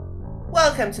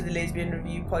Welcome to the Lesbian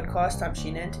Review podcast. I'm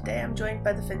Sheena, and today I'm joined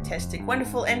by the fantastic,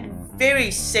 wonderful, and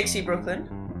very sexy Brooklyn.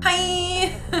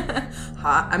 Hi!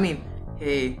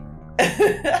 Hey.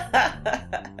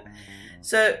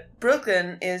 So,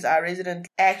 Brooklyn is our resident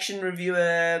action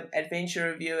reviewer, adventure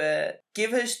reviewer.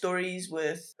 Give her stories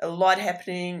with a lot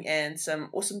happening and some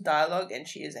awesome dialogue, and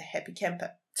she is a happy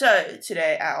camper. So,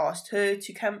 today I asked her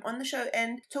to come on the show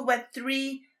and talk about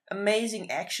 3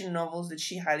 amazing action novels that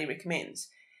she highly recommends.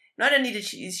 Not only is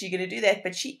she going to do that,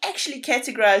 but she actually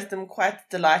categorized them quite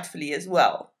delightfully as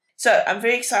well. So, I'm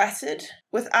very excited.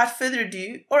 Without further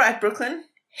ado, alright, Brooklyn,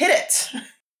 hit it!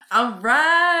 All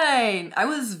right. I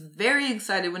was very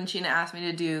excited when Sheena asked me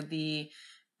to do the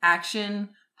action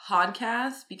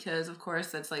podcast because, of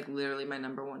course, that's like literally my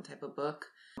number one type of book.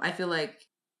 I feel like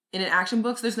in an action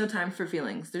books, there's no time for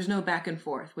feelings. There's no back and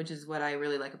forth, which is what I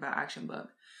really like about action book.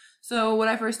 So what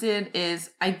I first did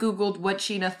is I Googled what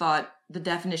Sheena thought the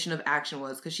definition of action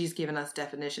was because she's given us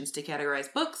definitions to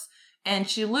categorize books. And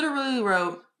she literally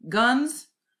wrote guns,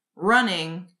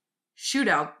 running,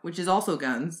 shootout, which is also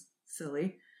guns.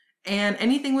 Silly. And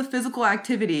anything with physical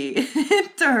activity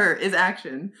to her is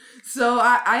action. So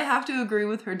I have to agree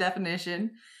with her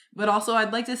definition. But also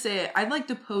I'd like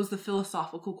to pose the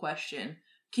philosophical question.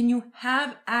 Can you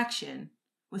have action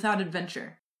without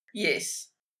adventure? Yes.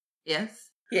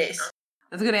 Yes? Yes.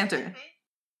 That's a good answer.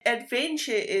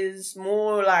 Adventure is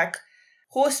more like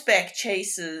horseback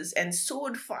chases and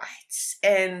sword fights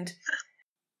and...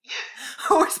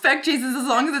 Horseback chases as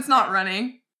long as it's not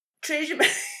running. Treasure...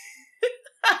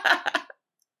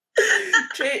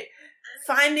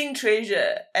 finding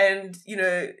treasure and,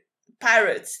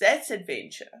 pirates, that's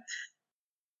adventure.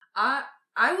 I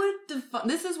would define,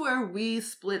 this is where we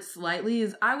split slightly,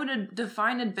 is I would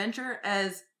define adventure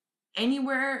as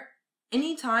anywhere,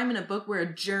 anytime in a book where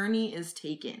a journey is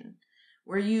taken.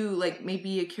 Where you, like,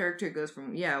 maybe a character goes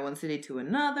from, one city to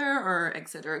another, or et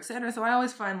cetera, et cetera. So I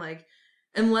always find, like,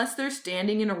 unless they're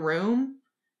standing in a room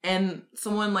and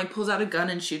someone, like, pulls out a gun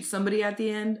and shoots somebody at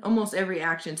the end, almost every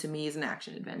action to me is an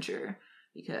action adventure.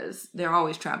 Because they're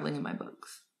always traveling in my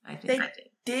books, I think. They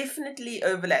definitely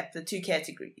overlap the 2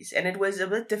 categories. And it was a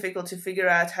bit difficult to figure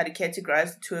out how to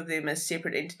categorize the 2 of them as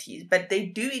separate entities. But they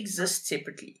do exist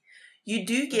separately. You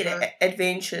do get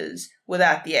adventures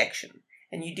without the action.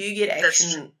 And you do get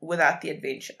action without the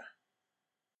adventure.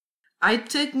 It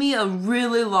took me a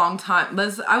really long time.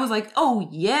 But I was like, oh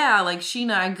yeah, like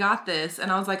Sheena, I got this.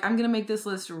 And I was like, I'm going to make this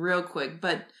list real quick.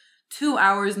 But 2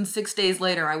 hours and 6 days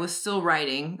later, I was still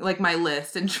writing like my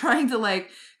list and trying to like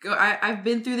go. I've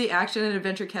been through the action and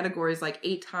adventure categories like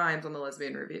 8 times on the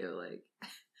Lesbian Review. Like,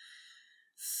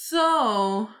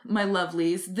 so my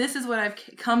lovelies, this is what I've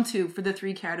come to for the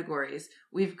 3 categories.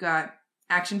 We've got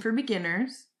action for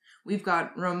beginners. We've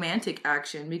got romantic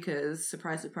action because,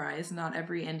 surprise, surprise, not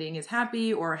every ending is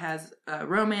happy or has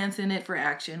romance in it for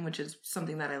action, which is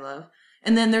something that I love.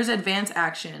 And then there's advanced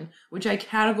action, which I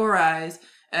categorize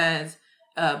as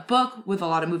a book with a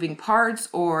lot of moving parts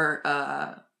or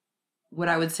what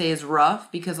I would say is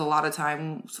rough, because a lot of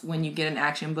times when you get an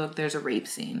action book, there's a rape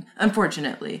scene,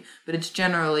 unfortunately. But it's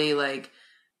generally like,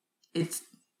 it's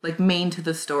like main to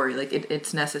the story, like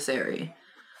it's necessary.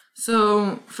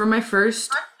 So for my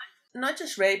first... Not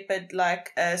just rape, but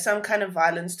like some kind of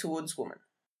violence towards women.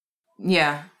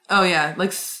 Yeah. Oh yeah.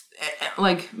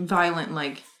 Like violent,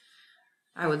 like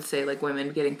I would say like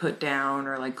women getting put down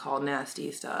or like called nasty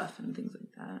stuff and things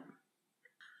like that.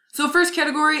 So first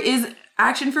category is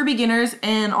action for beginners.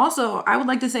 And also I would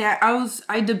like to say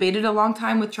I debated a long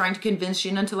time with trying to convince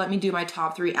Sheena to let me do my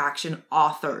top 3 action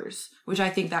authors, which I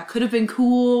think that could have been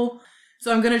cool.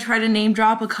 So I'm going to try to name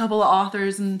drop a couple of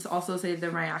authors and also say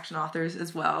they're my action authors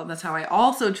as well. That's how I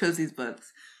also chose these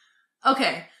books.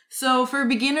 Okay, so for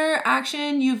beginner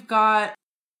action, you've got...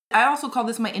 I also call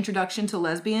this my introduction to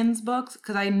lesbians books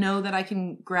because I know that I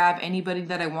can grab anybody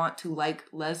that I want to like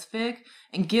lesfic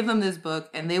and give them this book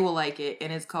and they will like it.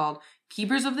 And it's called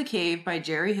Keepers of the Cave by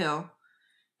Jerry Hill.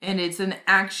 And it's an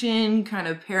action kind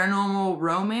of paranormal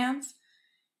romance.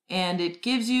 And it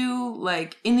gives you,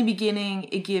 like, in the beginning,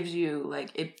 it gives you, like,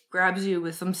 it grabs you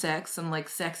with some sex, some, like,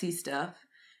 sexy stuff.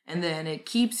 And then it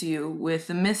keeps you with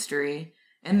the mystery.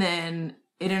 And then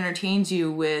it entertains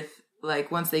you with,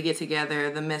 like, once they get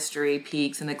together, the mystery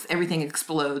peaks and everything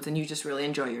explodes and you just really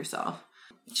enjoy yourself.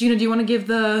 Gina, do you want to give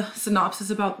the synopsis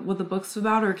about what the book's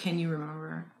about, or can you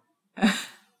remember? I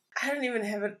don't even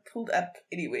have it pulled up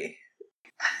anyway.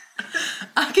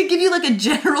 I could give you like a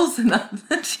general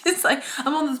synopsis. She's like,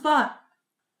 I'm on the spot.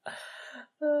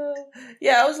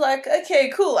 I was like,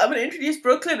 okay, cool. I'm going to introduce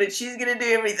Brooklyn and she's going to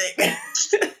do everything.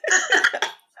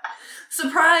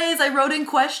 Surprise! I wrote in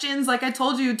questions, like I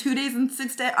told you, 2 days and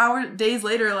 6 days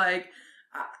later, like,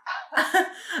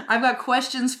 I've got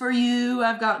questions for you,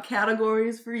 I've got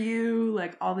categories for you,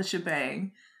 like, all the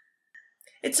shebang.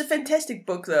 It's a fantastic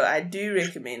book, though. I do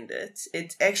recommend it.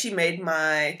 It actually made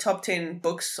my top 10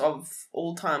 books of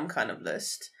all time kind of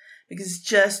list because it's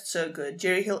just so good.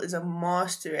 Jerry Hill is a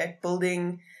master at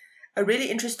building a really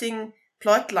interesting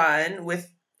plot line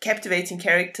with captivating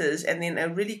characters and then a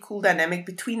really cool dynamic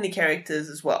between the characters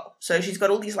as well. So she's got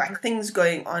all these like things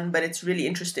going on, but it's really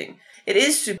interesting. It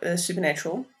is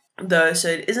supernatural, though, so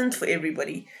it isn't for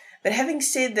everybody. But having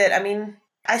said that, I mean,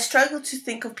 I struggle to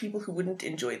think of people who wouldn't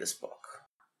enjoy this book.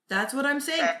 That's what I'm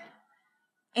saying.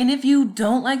 And if you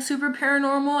don't like super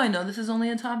paranormal, I know this is only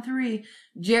a top 3.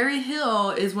 Jerry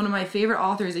Hill is one of my favorite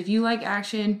authors. If you like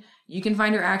action, you can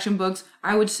find her action books.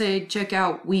 I would say check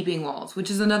out Weeping Walls, which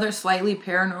is another slightly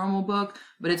paranormal book,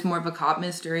 but it's more of a cop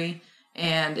mystery.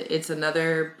 And it's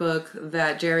another book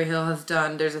that Jerry Hill has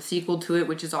done. There's a sequel to it,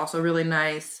 which is also really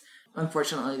nice.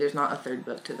 Unfortunately, there's not a third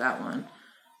book to that one.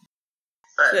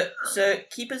 So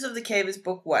Keepers of the Cave is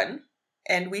book 1.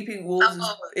 And Weeping Wolves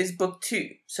is book 2.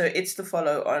 So it's the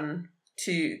follow on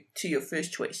to your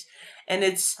first choice. And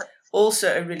it's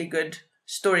also a really good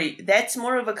story. That's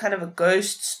more of a kind of a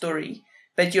ghost story.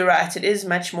 But you're right, it is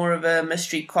much more of a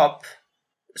mystery cop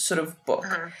sort of book.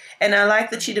 And I like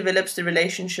that she develops the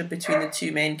relationship between the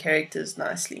two main characters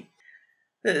nicely.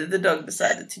 The dog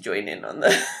decided to join in on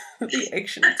the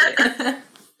action today.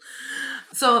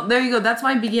 So there you go. That's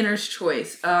my beginner's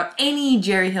choice. Any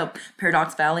Jerry Hill,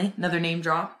 Paradox Valley, another name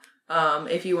drop.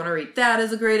 If you want to read that,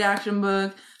 is a great action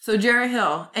book. So Jerry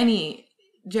Hill, any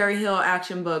Jerry Hill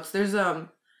action books. There's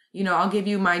I'll give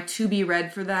you my to be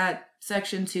read for that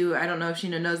section too. I don't know if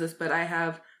Sheena knows this, but I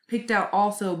have picked out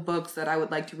also books that I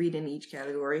would like to read in each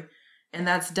category, and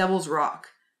that's Devil's Rock,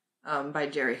 by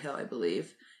Jerry Hill, I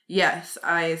believe. Yes,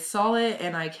 I saw it,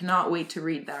 and I cannot wait to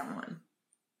read that one.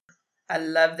 I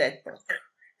love that book.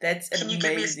 That's an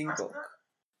amazing book.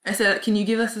 I said, can you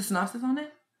give us a synopsis on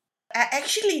it? I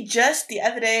actually just the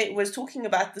other day was talking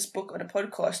about this book on a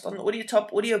podcast, on the Audio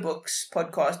Top Audiobooks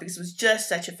podcast, because it was just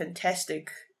such a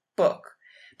fantastic book.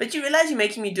 But you realize you're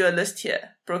making me do a list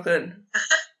here, Brooklyn.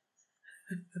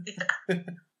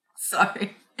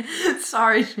 Sorry.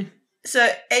 So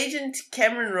Agent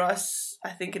Cameron Ross,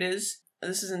 I think it is,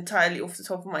 this is entirely off the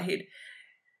top of my head,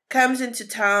 comes into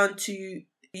town to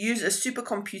use a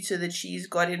supercomputer that she's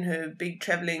got in her big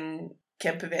traveling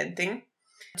camper van thing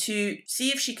to see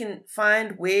if she can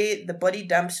find where the body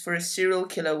dumps for a serial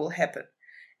killer will happen.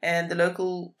 And the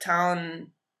local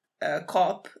town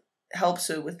cop helps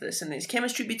her with this. And there's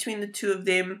chemistry between the two of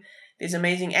them. There's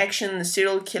amazing action. The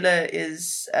serial killer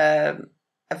is a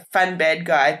fun bad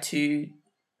guy to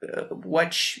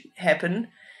watch happen.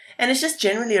 And it's just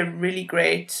generally a really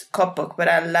great cop book. But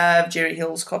I love Jerry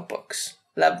Hill's cop books.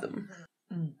 Love them.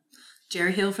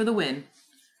 Jerry Hill for the win.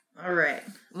 All right.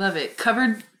 Love it.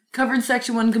 Covered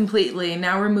section 1 completely.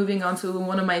 Now we're moving on to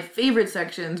one of my favorite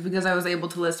sections because I was able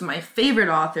to list my favorite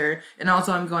author. And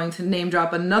also I'm going to name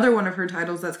drop another one of her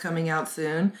titles that's coming out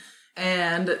soon.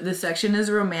 And this section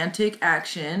is romantic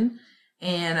action.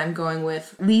 And I'm going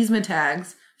with Lise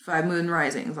Matag's 5 Moon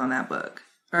Risings on that book.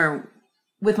 Or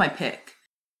with my pick.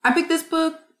 I picked this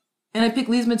book and I picked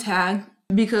Lise Matag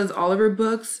because all of her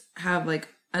books have like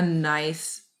a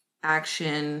nice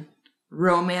action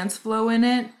romance flow in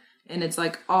it, and it's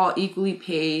like all equally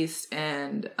paced.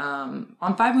 And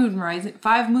on Five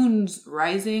Moons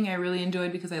Rising I really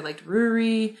enjoyed because I liked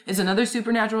Ruri. It's another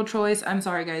supernatural choice. I'm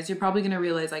sorry guys, you're probably gonna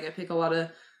realize like I pick a lot of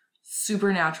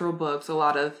supernatural books, a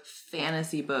lot of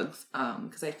fantasy books,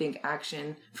 because I think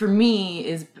action for me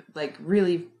is like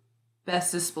really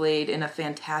best displayed in a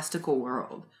fantastical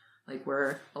world, like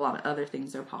where a lot of other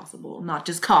things are possible, not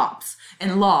just cops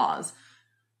and laws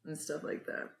and stuff like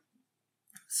that.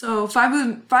 So Five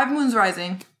Moons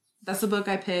Rising, that's the book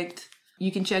I picked.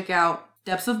 You can check out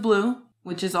Depths of Blue,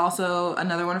 which is also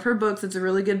another one of her books. It's a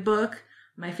really good book.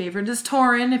 My favorite is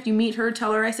Torin. If you meet her,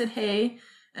 tell her I said hey,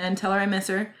 and tell her I miss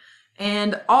her.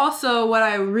 And also what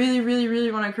I really, really,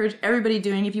 really want to encourage everybody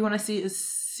doing, if you want to see a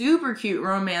super cute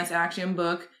romance action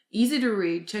book, easy to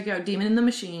read, check out Demon in the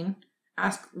Machine.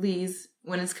 Ask Lise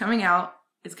when it's coming out.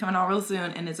 It's coming out real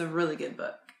soon, and it's a really good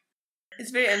book.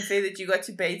 It's very unfair that you got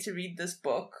to pay to read this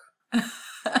book.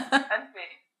 Unfair.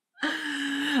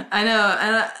 I know,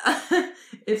 and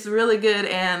it's really good,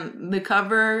 and the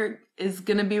cover is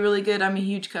gonna be really good. I'm a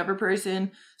huge cover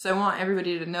person, so I want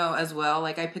everybody to know as well.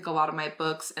 Like I pick a lot of my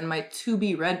books and my to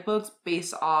be read books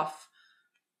based off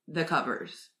the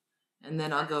covers, and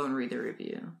then I'll go and read the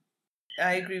review.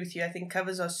 I agree with you. I think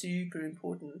covers are super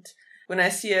important. When I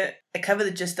see a cover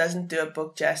that just doesn't do a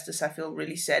book justice, I feel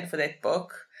really sad for that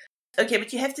book. Okay,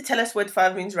 but you have to tell us what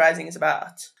Five Moons Rising is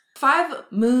about. Five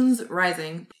Moons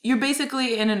Rising. You're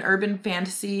basically in an urban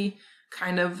fantasy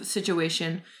kind of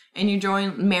situation, and you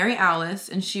join Mary Alice,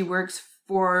 and she works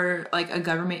for like a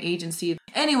government agency.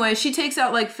 Anyway, she takes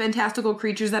out like fantastical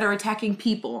creatures that are attacking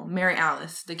people. Mary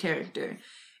Alice, the character.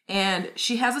 And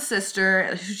she has a sister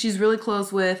who she's really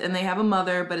close with, and they have a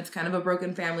mother, but it's kind of a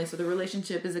broken family, so the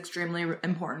relationship is extremely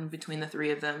important between the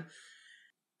three of them.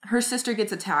 Her sister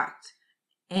gets attacked,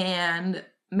 and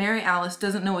Mary Alice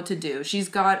doesn't know what to do. She's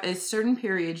got a certain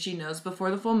period she knows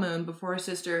before the full moon, before her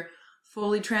sister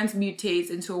fully transmutates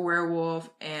into a werewolf,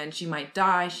 and she might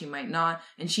die, she might not,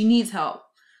 and she needs help.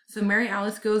 So Mary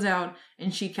Alice goes out,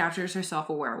 and she captures herself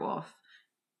a werewolf.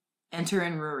 Enter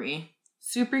in Rory.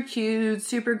 Super cute,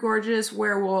 super gorgeous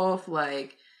werewolf.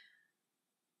 Like,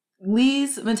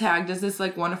 Lise Matag does this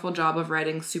like wonderful job of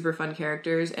writing super fun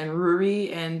characters, and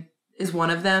Rory is one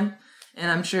of them.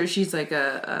 And I'm sure she's like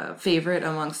a favorite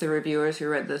amongst the reviewers who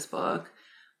read this book.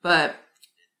 But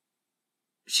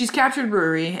she's captured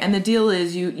Rory, and the deal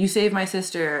is you save my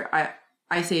sister,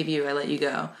 I save you, I let you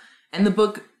go. And the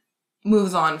book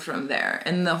moves on from there.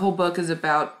 And the whole book is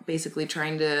about basically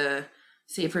trying to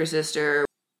save her sister.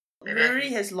 Rory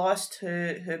has lost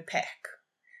her pack.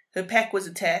 Her pack was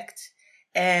attacked,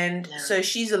 and so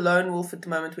she's a lone wolf at the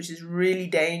moment, which is really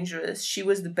dangerous. She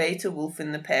was the beta wolf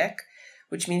in the pack,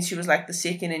 which means she was like the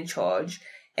second in charge,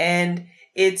 and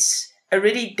it's a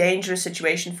really dangerous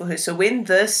situation for her. So when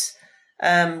this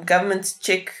government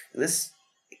chick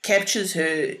captures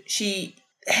her, she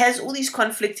has all these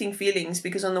conflicting feelings,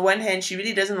 because on the one hand she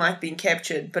really doesn't like being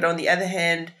captured, but on the other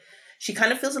hand she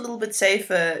kind of feels a little bit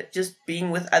safer just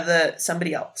being with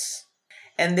somebody else.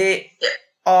 And there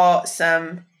are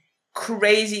some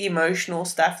crazy emotional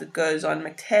stuff that goes on.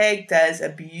 McTagg does a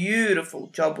beautiful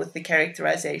job with the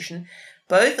characterization.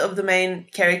 Both of the main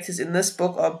characters in this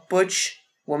book are butch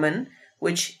women,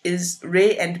 which is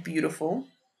rare and beautiful.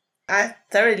 I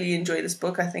thoroughly enjoy this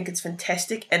book. I think it's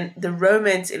fantastic, and the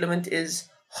romance element is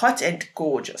hot and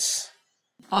gorgeous.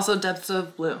 Also, Depths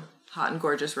of Blue. Hot and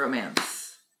gorgeous romance.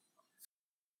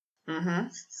 Mm-hmm.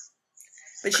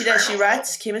 But she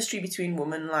writes chemistry between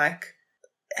women like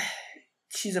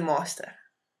she's a master.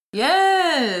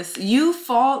 Yes!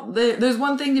 There's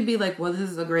one thing to be like, well, this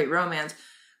is a great romance,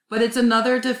 but it's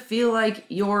another to feel like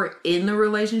you're in the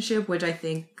relationship, which I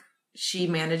think she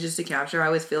manages to capture. I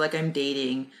always feel like I'm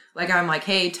dating. Like, I'm like,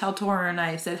 hey, tell Torrin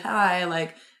I said hi.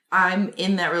 Like, I'm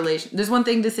in that relation. There's one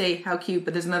thing to say how cute,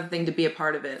 but there's another thing to be a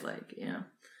part of it. Like, you know.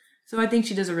 So I think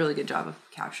she does a really good job of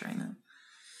capturing that.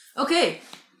 Okay.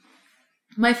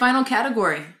 My final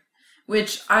category,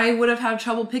 which I would have had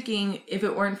trouble picking if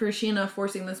it weren't for Sheena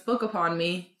forcing this book upon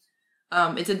me.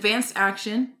 It's advanced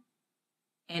action,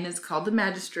 and it's called The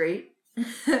Magistrate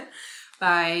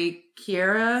by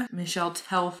Kiera Michelle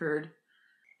Telford.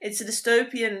 It's a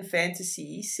dystopian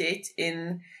fantasy set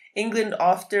in England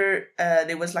after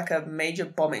there was like a major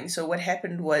bombing. So what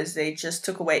happened was they just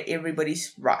took away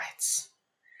everybody's rights.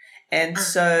 And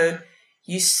so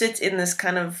you sit in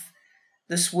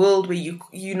this world where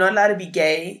you're not allowed to be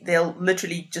gay. They'll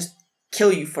literally just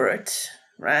kill you for it,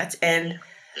 right? And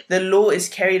the law is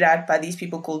carried out by these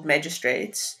people called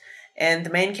magistrates. And the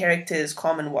main character is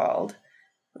Carmen Wild,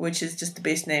 which is just the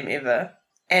best name ever.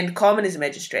 And Carmen is a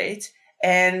magistrate.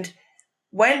 And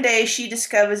one day she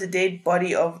discovers a dead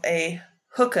body of a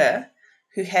hooker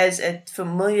who has a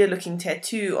familiar-looking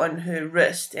tattoo on her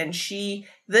wrist. And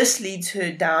this leads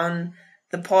her down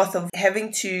the path of having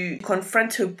to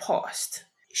confront her past.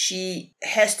 She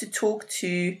has to talk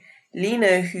to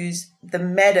Lena, who's the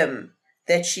madam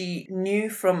that she knew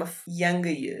from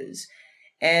younger years.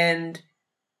 And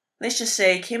let's just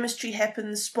say chemistry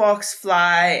happens, sparks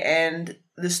fly, and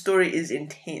the story is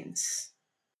intense.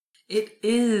 It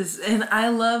is. And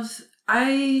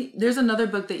there's another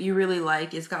book that you really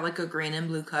like. It's got like a green and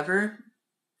blue cover.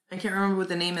 I can't remember what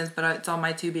the name is, but it's on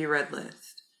my to-be read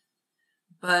list.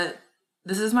 But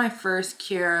this is my first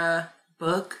Kiera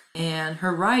book, and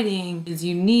her writing is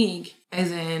unique,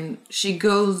 as in she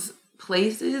goes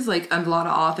places like a lot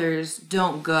of authors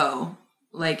don't go.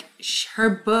 Like,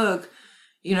 her book,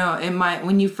 you know,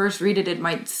 when you first read it, it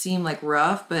might seem like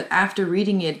rough, but after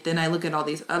reading it, then I look at all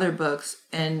these other books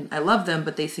and I love them,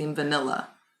 but they seem vanilla.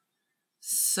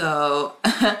 So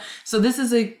this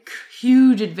is a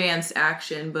huge advanced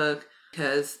action book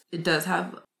because it does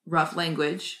have rough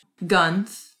language,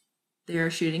 guns. They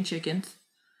are shooting chickens.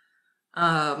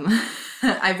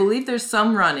 I believe there's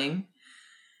some running.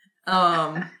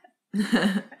 You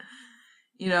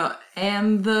know,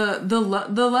 and the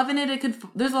love in it,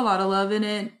 there's a lot of love in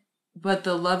it. but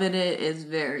the love in it is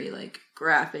very like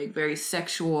graphic, very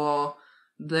sexual.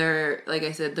 There, like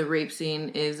I said, the rape scene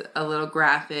is a little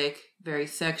graphic, very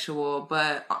sexual,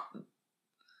 but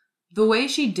the way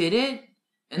she did it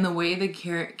and the way the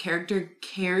character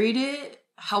carried it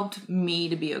helped me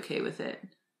to be okay with it.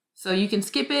 So you can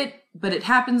skip it, but it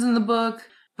happens in the book,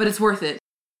 but it's worth it.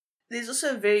 There's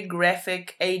also a very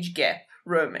graphic age gap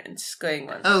romance going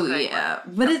on. Oh, yeah.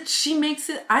 But she makes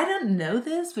it, I don't know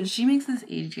this, but she makes this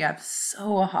age gap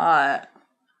so hot.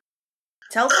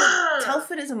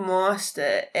 Telford is a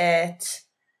master at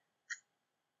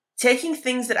taking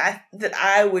things that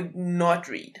I would not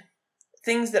read.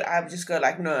 Things that I would just go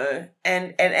like, no.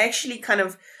 And actually kind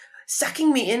of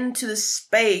sucking me into the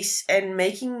space and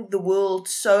making the world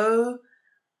so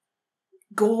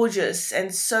gorgeous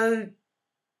and so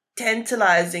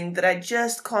tantalizing that I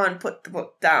just can't put the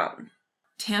book down.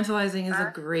 Tantalizing is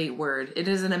a great word. It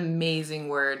is an amazing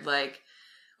word. Like,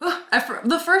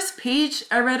 the first page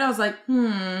I read, I was like,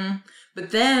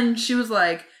 But then she was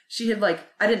like,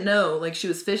 I didn't know, like she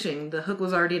was fishing. The hook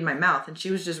was already in my mouth and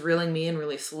she was just reeling me in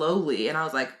really slowly. And I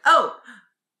was like, oh.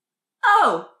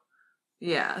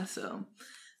 Yeah, so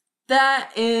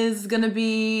that is going to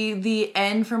be the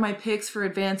end for my picks for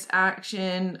advanced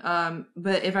action.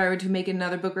 But if I were to make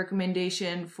another book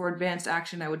recommendation for advanced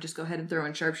action, I would just go ahead and throw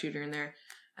in Sharpshooter in there.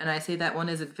 And I say that one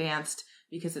is advanced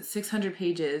because it's 600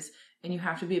 pages and you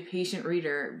have to be a patient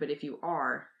reader. But if you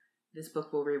are, this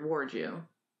book will reward you.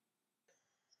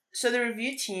 So the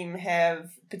review team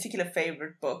have particular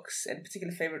favorite books and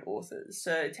particular favorite authors.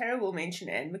 So Tara will mention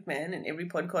Anne McMahon in every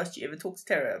podcast you ever talk to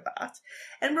Tara about.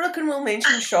 And Brooklyn will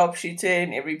mention Sharpshooter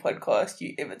in every podcast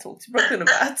you ever talk to Brooklyn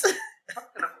about.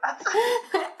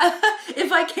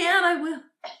 If I can, I will.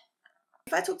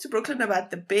 If I talk to Brooklyn about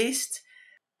the best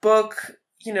book,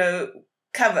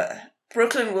 cover,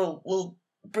 Brooklyn will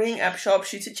bring up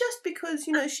Sharpshooter just because,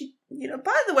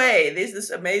 by the way, there's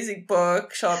this amazing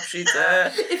book,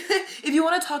 Sharpshooter. If you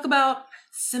want to talk about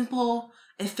simple,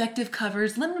 effective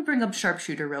covers, let me bring up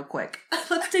Sharpshooter real quick.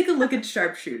 Let's take a look at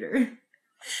Sharpshooter.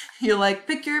 You're like,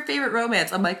 pick your favorite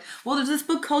romance. I'm like, well, there's this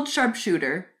book called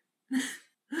Sharpshooter.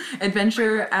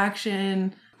 Adventure,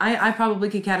 action. I probably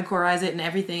could categorize it in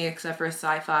everything except for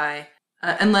sci-fi.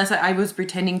 Unless I was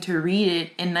pretending to read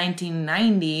it in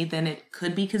 1990, then it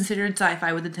could be considered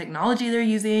sci-fi with the technology they're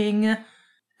using.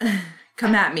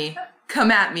 Come at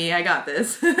me. I got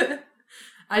this.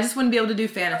 I just wouldn't be able to do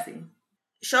fantasy.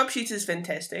 Sharpshooter is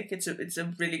fantastic. It's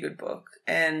a really good book,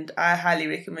 and I highly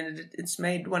recommend it. It's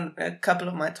made a couple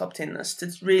of my top 10 lists.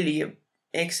 It's really an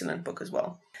excellent book as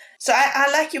well. So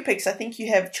I like your picks. I think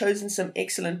you have chosen some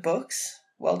excellent books.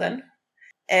 Well done.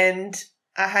 And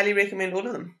I highly recommend all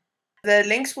of them. The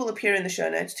links will appear in the show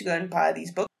notes to go and buy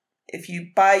these books. If you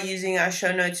buy using our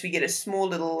show notes, we get a small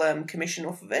little commission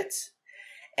off of it.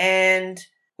 And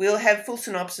we'll have full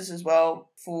synopsis as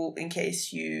well in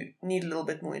case you need a little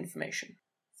bit more information.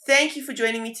 Thank you for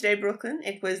joining me today, Brooklyn.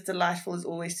 It was delightful as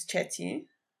always to chat to you.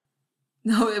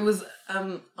 No, it was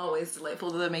always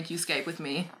delightful to make you Skype with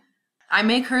me. I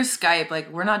make her Skype.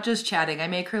 Like, we're not just chatting. I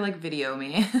make her, video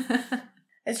me.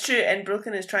 It's true. And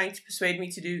Brooklyn is trying to persuade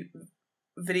me to do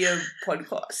video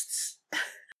podcasts.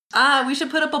 We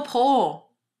should put up a poll.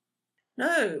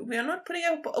 No, we are not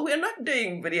we are not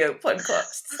doing video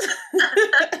podcasts.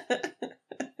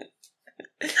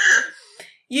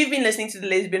 You've been listening to the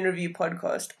Lesbian Review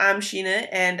podcast. I'm Sheena,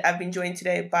 and I've been joined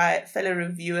today by fellow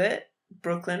reviewer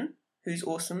Brooklyn, who's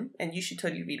awesome, and you should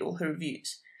totally read all her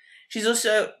reviews. She's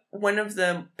also one of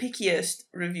the pickiest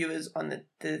reviewers on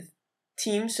the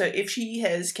team, so if she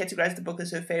has categorized the book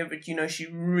as her favorite, she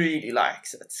really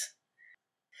likes it.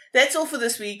 That's all for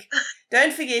this week.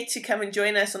 Don't forget to come and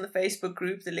join us on the Facebook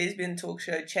group, the Lesbian Talk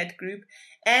Show chat group,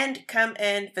 and come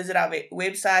and visit our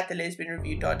website,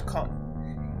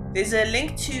 thelesbianreview.com. There's a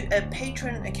link to a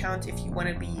Patreon account if you want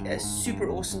to be a super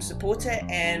awesome supporter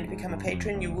and become a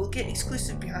patron. You will get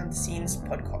exclusive behind the scenes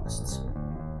podcasts.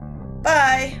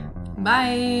 Bye!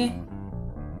 Bye!